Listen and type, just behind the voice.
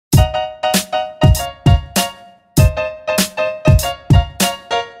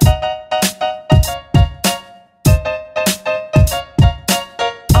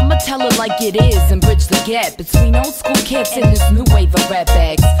like it is and bridge the gap between old school cats and this new wave of rap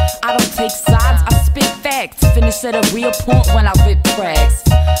bags. I don't take sides, I spit facts, finish at a real point when I rip tracks.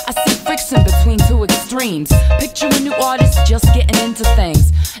 I see friction between two extremes, picture a new artist just getting into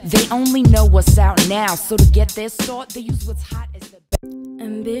things. They only know what's out now, so to get their start they use what's hot as the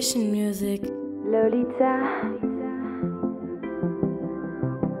Ambition music. Lolita.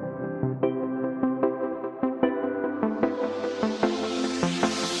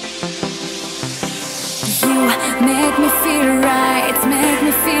 You make me feel right, make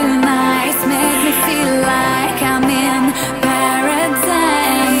me feel nice, make me feel like I'm in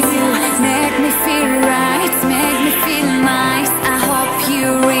paradise. You make me feel right, make me feel nice. I hope you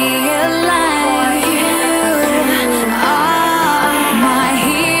realize you are my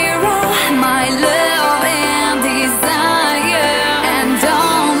hero, my love and desire. And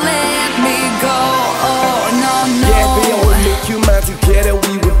don't let me go, oh no, no. Yeah, baby, I will make you mine. Together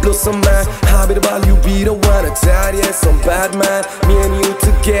we will blow some mind. How be the ball, you be the one to die, yeah, some bad man. Me and you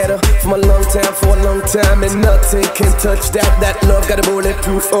together for a long time, and nothing can touch that. That love got a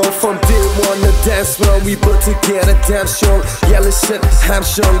bulletproof on. From day one to dance floor, we put together damn strong. Yellow shit, I'm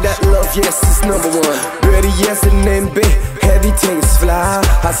showing that love, yes, it's number one. Ready, yes, and then be everything's fly.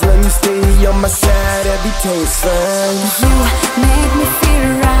 As long as you stay on my side, everything's fine. You make me feel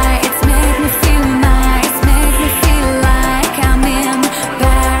right, make me feel